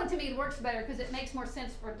 This one to me works better because it makes more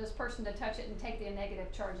sense for this person to touch it and take the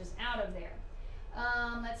negative charges out of there.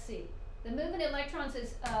 Let's see. The movement of electrons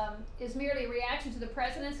is merely a reaction to the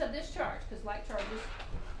presence of this charge because like charges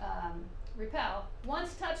repel.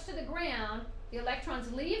 Once touched to the ground, the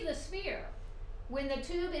electrons leave the sphere. When the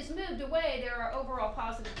tube is moved away, there are overall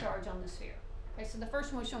positive charge on the sphere. Okay, so the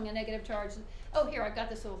first one was showing a negative charge. Oh, here, I've got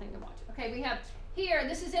this little thing to watch. Okay, we have here,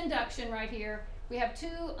 this is induction right here. We have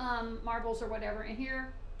two marbles or whatever, and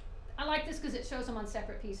here, I like this because it shows them on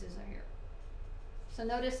separate pieces right here. So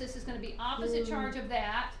notice this is going to be opposite charge of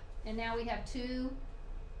that, and now we have two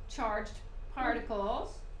charged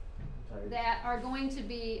particles that are going to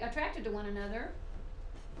be attracted to one another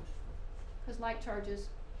because like charges,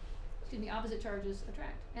 opposite charges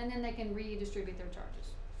attract, and then they can redistribute their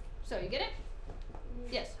charges. So you get it?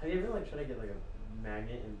 Yes. Have you ever tried to get a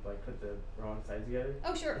magnet and put the wrong sides together?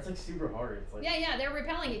 Oh sure. It's super hard. It's like yeah, they're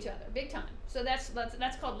repelling each other big time. So that's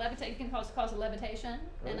called levitation. It can cause a levitation,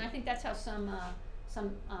 and I think that's how some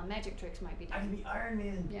magic tricks might be done. I can be Iron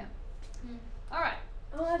Man. Yeah. All right.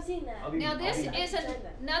 Oh, I've seen that. Now this is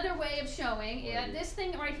another way of showing. Yeah, this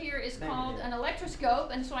thing right here is called an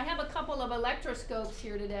electroscope, and so I have a couple of electroscopes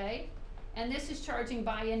here today. And this is charging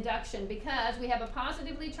by induction because we have a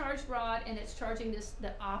positively charged rod and it's charging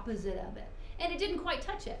the opposite of it. And it didn't quite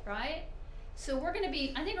touch it, right? So I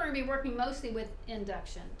think we're going to be working mostly with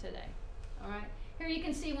induction today. All right. Here you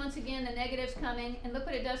can see once again the negatives coming, and look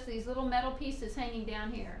what it does to these little metal pieces hanging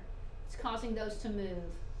down here. It's causing those to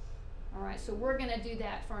move. All right, so we're going to do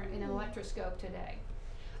that in an electroscope today.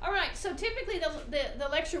 All right, so typically the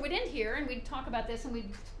lecture would end here, and we'd talk about this,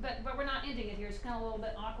 and but we're not ending it here. It's kind of a little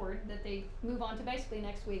bit awkward that they move on to basically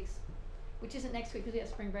next week's, which isn't next week because we have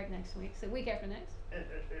spring break next week, so week after next.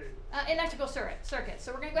 Electrical circuits.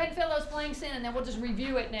 So we're going to go ahead and fill those blanks in, and then we'll just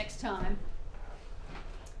review it next time.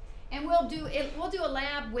 And we'll do a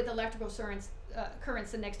lab with electrical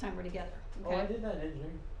currents the next time we're together. Okay? Oh, I did that in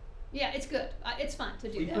engineering. Yeah, it's good. It's fun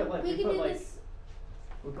to do We that. put like We can do this.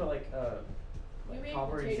 we put like made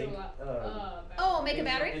copper and zinc Oh, make a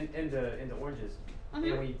battery? into oranges. And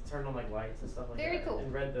we turned on like lights and stuff like Very that. cool.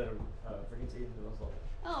 And read the frequencies and also.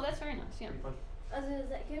 Oh, that's very nice. Yeah. Pretty fun.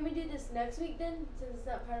 Can we do this next week then, since it's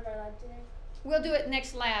not part of our lab today? We'll do it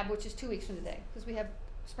next lab, which is 2 weeks from today, because we have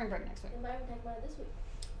spring break next week. And why are we talking about it this week?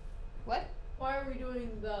 What? Why are we doing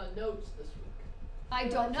the notes this week? I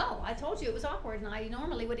don't know. I told you it was awkward, and I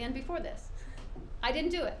normally would end before this. I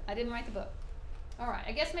didn't do it. I didn't write the book. All right.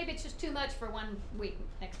 I guess maybe it's just too much for 1 week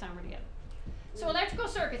next time we're together. So electrical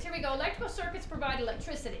circuits. Here we go. Electrical circuits provide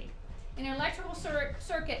electricity. In an electrical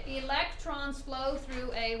circuit, electrons flow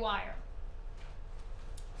through a wire.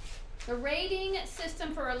 The rating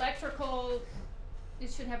system for electrical,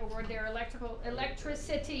 it should have a word there,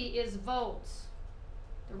 electricity is volts.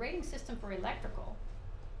 The rating system for electrical.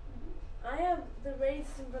 I have the rating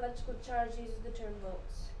system for electrical charge uses the term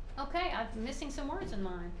volts. Okay, I'm missing some words in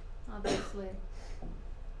mine, obviously.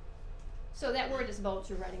 So that word is volts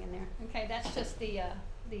you're writing in there. Okay, that's just the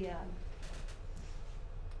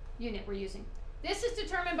unit we're using. This is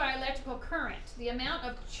determined by electrical current, the amount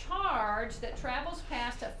of charge that travels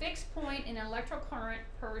past a fixed point in electrical current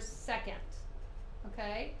per second.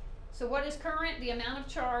 Okay? So what is current? The amount of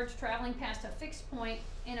charge traveling past a fixed point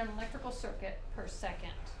in an electrical circuit per second.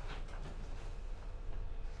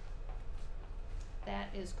 That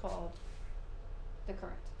is called the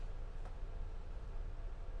current.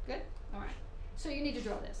 Good? All right. So you need to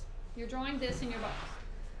draw this. You're drawing this in your box.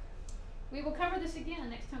 We will cover this again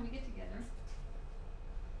next time we get together.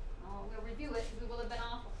 We'll review it because we will have been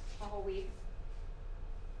off a whole week.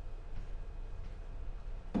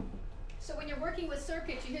 So when you're working with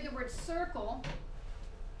circuits, you hear the word circle.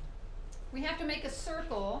 We have to make a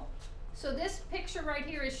circle. So this picture right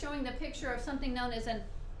here is showing the picture of something known as an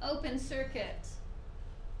open circuit.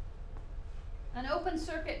 An open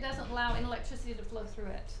circuit doesn't allow any electricity to flow through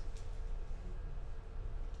it.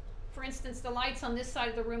 For instance, the lights on this side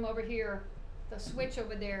of the room over here, the switch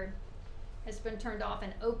over there has been turned off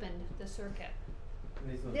and opened the circuit.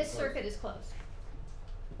 This circuit is closed,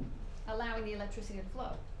 allowing the electricity to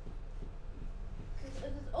flow. If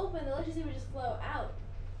it's open, the electricity would just flow out.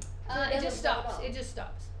 So It just stops. It just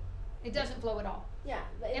stops. It doesn't flow at all. Yeah.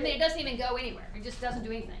 But I mean, it doesn't even go anywhere. It just doesn't do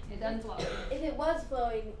anything. It doesn't flow. If it was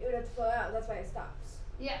flowing, it would have to flow out. That's why it stops.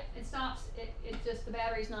 Yeah, it stops. It just, the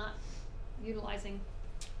battery's not utilizing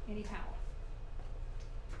any power.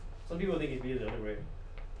 Some people think it'd be the other way.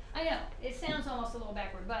 I know, it sounds almost a little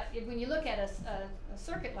backward, but when you look at a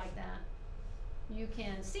circuit like that, you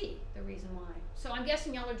can see the reason why. So I'm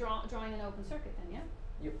guessing y'all are drawing an open circuit then, yeah?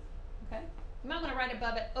 Yep. Okay. You might want to write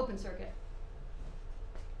above it, open circuit.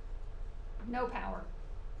 No power.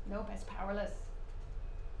 Nope, it's powerless.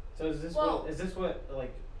 So is this what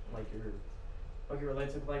like your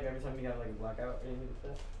lights look like every time you have like a blackout or anything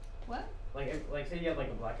like that? What? Like say you have like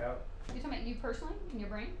a blackout. You're talking about you personally, in your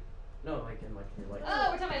brain? No, like in like your lights. Oh,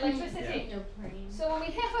 we're talking about electricity. Yeah. Your brain. So when we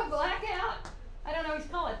have a blackout, I don't always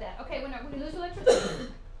call it that. Okay, when we lose electricity,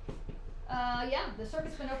 yeah, the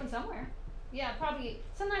circuit's been open somewhere. Yeah, probably,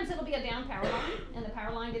 sometimes it'll be a down power line, and the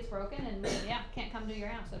power line gets broken, and yeah, can't come to your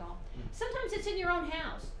house at all. Sometimes it's in your own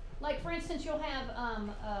house. Like, for instance, you'll have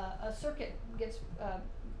a circuit gets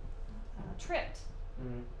tripped,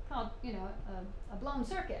 called, a blown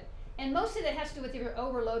circuit. And most of that has to do with if you're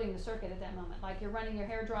overloading the circuit at that moment. Like you're running your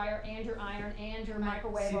hair dryer and your iron and your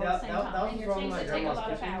microwave all at the same time, and your things that take a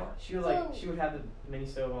lot of power. She would have the mini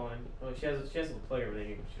stove on. Well, she has to plug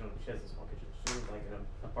everything. She has this small kitchen. She was like in an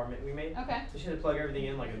apartment we made. Okay. So she had to plug everything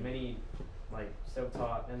in, like a mini, like stove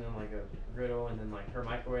top, and then like a griddle, and then like her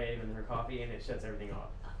microwave and her coffee, and it shuts everything off.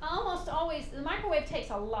 Almost always, the microwave takes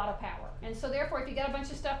a lot of power, and so therefore, if you got a bunch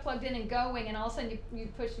of stuff plugged in and going, and all of a sudden you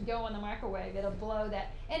push go on the microwave, it'll blow that.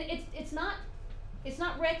 And it's not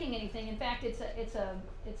wrecking anything. In fact, it's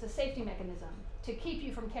a safety mechanism to keep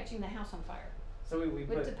you from catching the house on fire. So we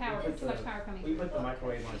put too much power coming. We put the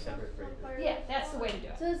microwave on a separate breaker. Yeah, that's the way to do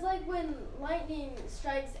it. So it's like when lightning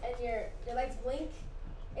strikes and your lights blink.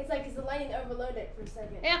 It's like 'cause the lightning overloaded it for a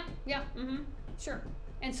second. Yeah, sure.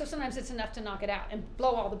 And so sometimes it's enough to knock it out and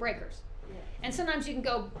blow all the breakers. Yeah. And sometimes you can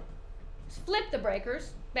go flip the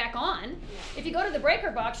breakers back on. Yeah. If you go to the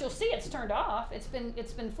breaker box, you'll see it's turned off. It's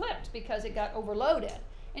been flipped because it got overloaded.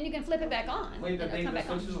 And you can flip it back on. Wait, the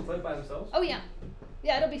switches will flip by themselves? Oh yeah.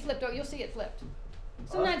 Yeah, it'll be flipped over. You'll see it flipped.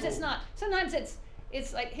 Sometimes it's not. Sometimes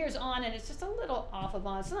it's like here's on and it's just a little off of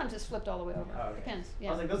on. Sometimes it's flipped all the way over. Oh, okay. Depends. Yeah.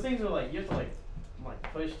 I was like, those things are like you have to like like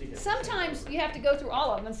push to get. Sometimes you have to go through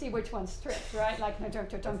all of them and see which one's tripped, right? Like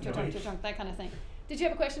that kind of thing. Did you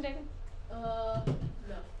have a question, David? No.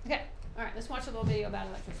 Okay. All right. Let's watch a little video about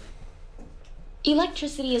electricity.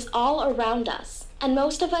 Electricity is all around us, and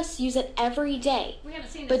most of us use it every day. We haven't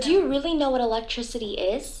seen this. But do you really know what electricity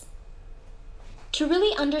is? To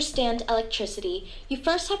really understand electricity, you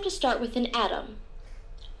first have to start with an atom.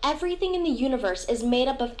 Everything in the universe is made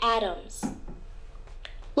up of atoms.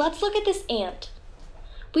 Let's look at this ant.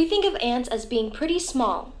 We think of ants as being pretty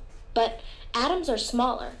small, but atoms are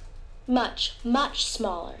smaller. Much, much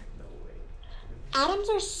smaller. Atoms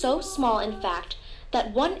are so small, in fact,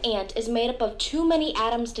 that one ant is made up of too many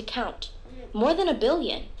atoms to count, more than 1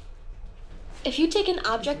 billion. If you take an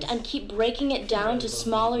object and keep breaking it down to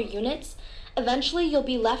smaller units, eventually you'll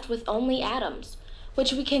be left with only atoms,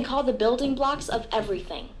 which we can call the building blocks of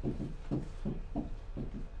everything.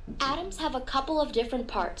 Atoms have a couple of different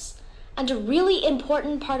parts, and a really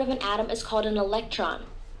important part of an atom is called an electron.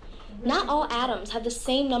 Not all atoms have the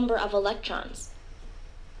same number of electrons.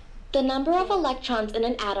 The number of electrons in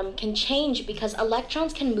an atom can change because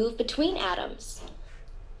electrons can move between atoms.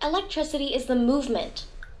 Electricity is the movement,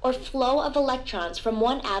 or flow of electrons from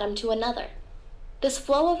one atom to another. This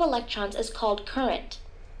flow of electrons is called current,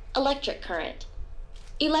 electric current.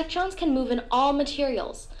 Electrons can move in all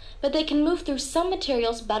materials, but they can move through some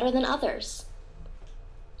materials better than others.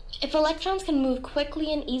 If electrons can move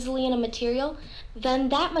quickly and easily in a material, then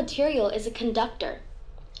that material is a conductor.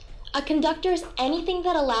 A conductor is anything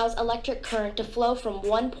that allows electric current to flow from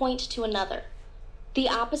one point to another. The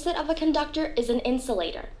opposite of a conductor is an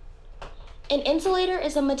insulator. An insulator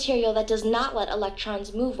is a material that does not let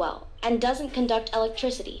electrons move well and doesn't conduct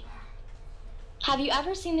electricity. Have you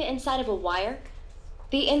ever seen the inside of a wire?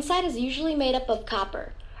 The inside is usually made up of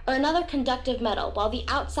copper or another conductive metal, while the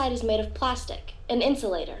outside is made of plastic, an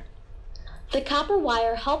insulator. The copper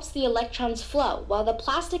wire helps the electrons flow, while the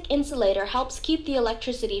plastic insulator helps keep the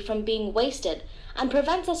electricity from being wasted and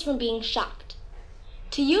prevents us from being shocked.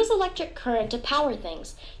 To use electric current to power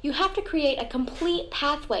things, you have to create a complete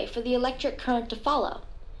pathway for the electric current to follow.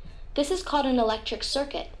 This is called an electric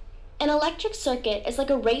circuit. An electric circuit is like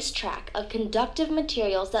a racetrack of conductive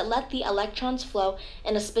materials that let the electrons flow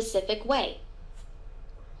in a specific way.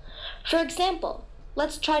 For example,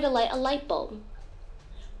 let's try to light a light bulb.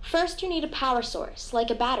 First, you need a power source, like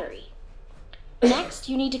a battery. Next,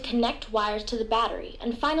 you need to connect wires to the battery,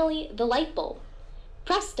 and finally, the light bulb.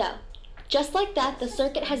 Presto! Just like that, the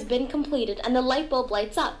circuit has been completed and the light bulb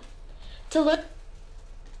lights up. To look...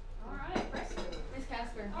 Alright, Miss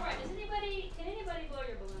Casper. Alright, can anybody blow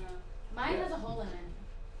your balloon up? Mine has a hole in it.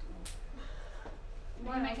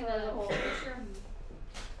 Mine has a hole. Sure.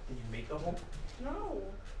 Did you make the hole? No.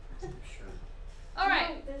 Sure.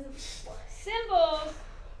 Alright. Symbols.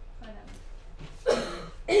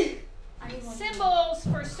 Symbols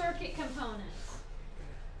for circuit components.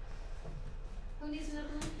 Who needs another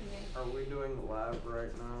balloon? Are we doing the lab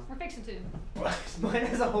right now? We're fixing to. Mine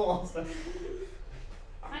has a hole also.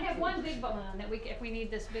 I have one big balloon that if we need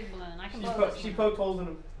this big balloon, I can blow this She one poked holes in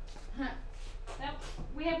them. Now,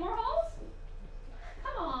 we have more holes?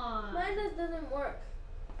 Come on. Mine doesn't work.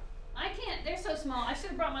 I can't. They're so small. I should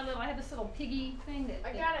have brought my little. I have this little piggy thing that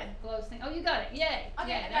got it. blows thing. Oh, you got it. Yay. Okay,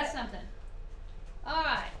 yeah, I got that's it. something. All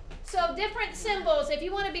right. So different symbols. If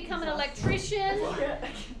you want to become an electrician,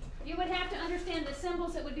 you would have to understand the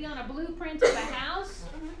symbols that would be on a blueprint of a house.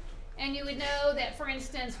 And you would know that, for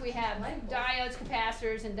instance, we have diodes,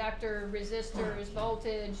 capacitors, inductor, resistors,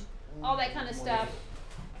 voltage, all that kind of stuff.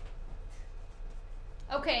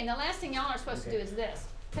 Okay, and the last thing y'all are supposed to do is this.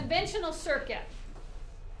 Conventional circuit.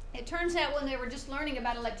 It turns out when they were just learning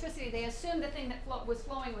about electricity, they assumed the thing that was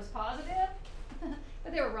flowing was positive,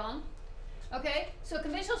 but they were wrong. Okay, so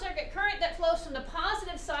conventional circuit, current that flows from the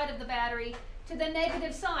positive side of the battery to the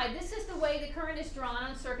negative side. This is the way the current is drawn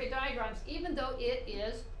on circuit diagrams, even though it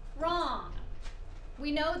is wrong.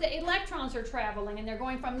 We know that electrons are traveling and they're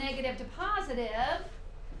going from negative to positive.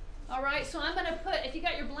 All right, so I'm going to put, if you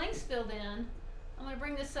got your blanks filled in, I'm going to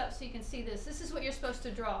bring this up so you can see this. This is what you're supposed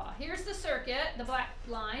to draw. Here's the circuit, the black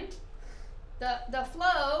line. The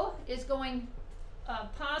flow is going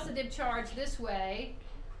positive charge this way,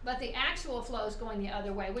 but the actual flow is going the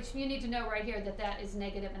other way, which you need to know right here that that is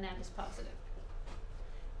negative and that is positive.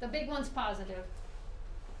 The big one's positive.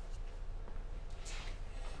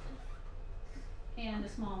 And the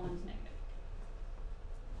small one's negative.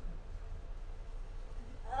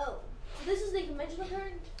 Oh, so this is the conventional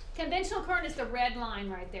current? Conventional current is the red line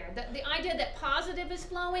right there. The idea that positive is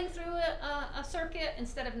flowing through a circuit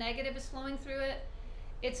instead of negative is flowing through it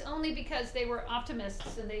It's only because they were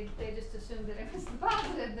optimists and they just assumed that it was the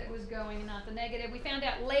positive that was going and not the negative. We found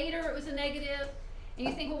out later it was a negative. And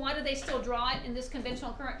you think, well, why do they still draw it in this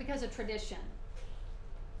conventional current? Because of tradition.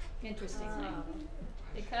 Interestingly.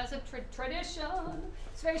 Because of tradition.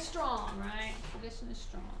 It's very strong, right? Tradition is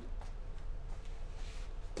strong.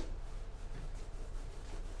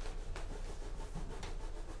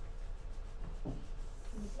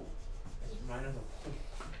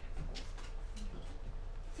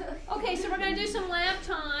 Okay, so we're going to do some lab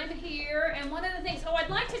time here, and one of the things, I'd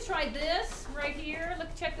like to try this right here.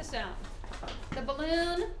 Look, check this out. The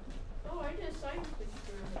balloon. Oh, I did a science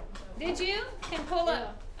picture. Did you? Can pull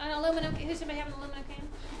up an aluminum can. Who's somebody have an aluminum can?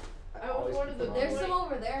 I was one of the. There's some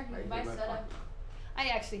over there. You might set up. I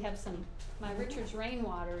actually have some, my Richard's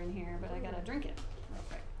rainwater in here, but I got to drink it real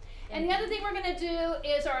quick. And the other thing we're going to do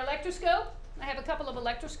is our electroscope. I have a couple of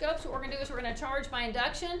electroscopes. What we're going to do is we're going to charge by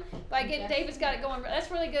induction. David's got it going.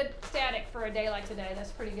 That's really good static for a day like today.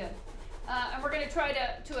 That's pretty good. And we're going to try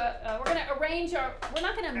we're going to arrange we're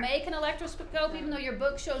not going to make an electroscope, even though your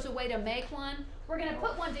book shows a way to make one. We're going to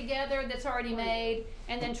put one together that's already made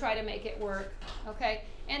and then try to make it work. Okay?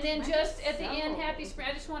 And then just at the end, Happy Spring,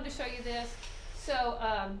 I just wanted to show you this. So,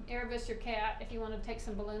 Erebus, your cat, if you want to take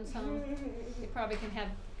some balloons home, you probably can have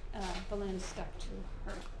balloons stuck to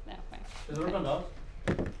her that way. Does it work on dogs?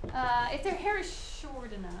 If their hair is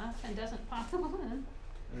short enough and doesn't pop the balloon.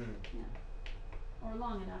 Yeah. Or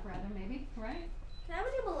long enough, rather, maybe, right? Can I have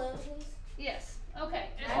any balloons, please? Yes. Okay.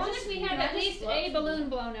 As long as we have at least a balloon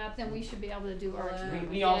blown up, then we should be able to do ours.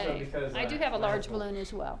 Me also, because I do have a my large husband- balloon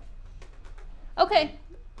as well. Okay.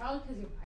 Probably because you're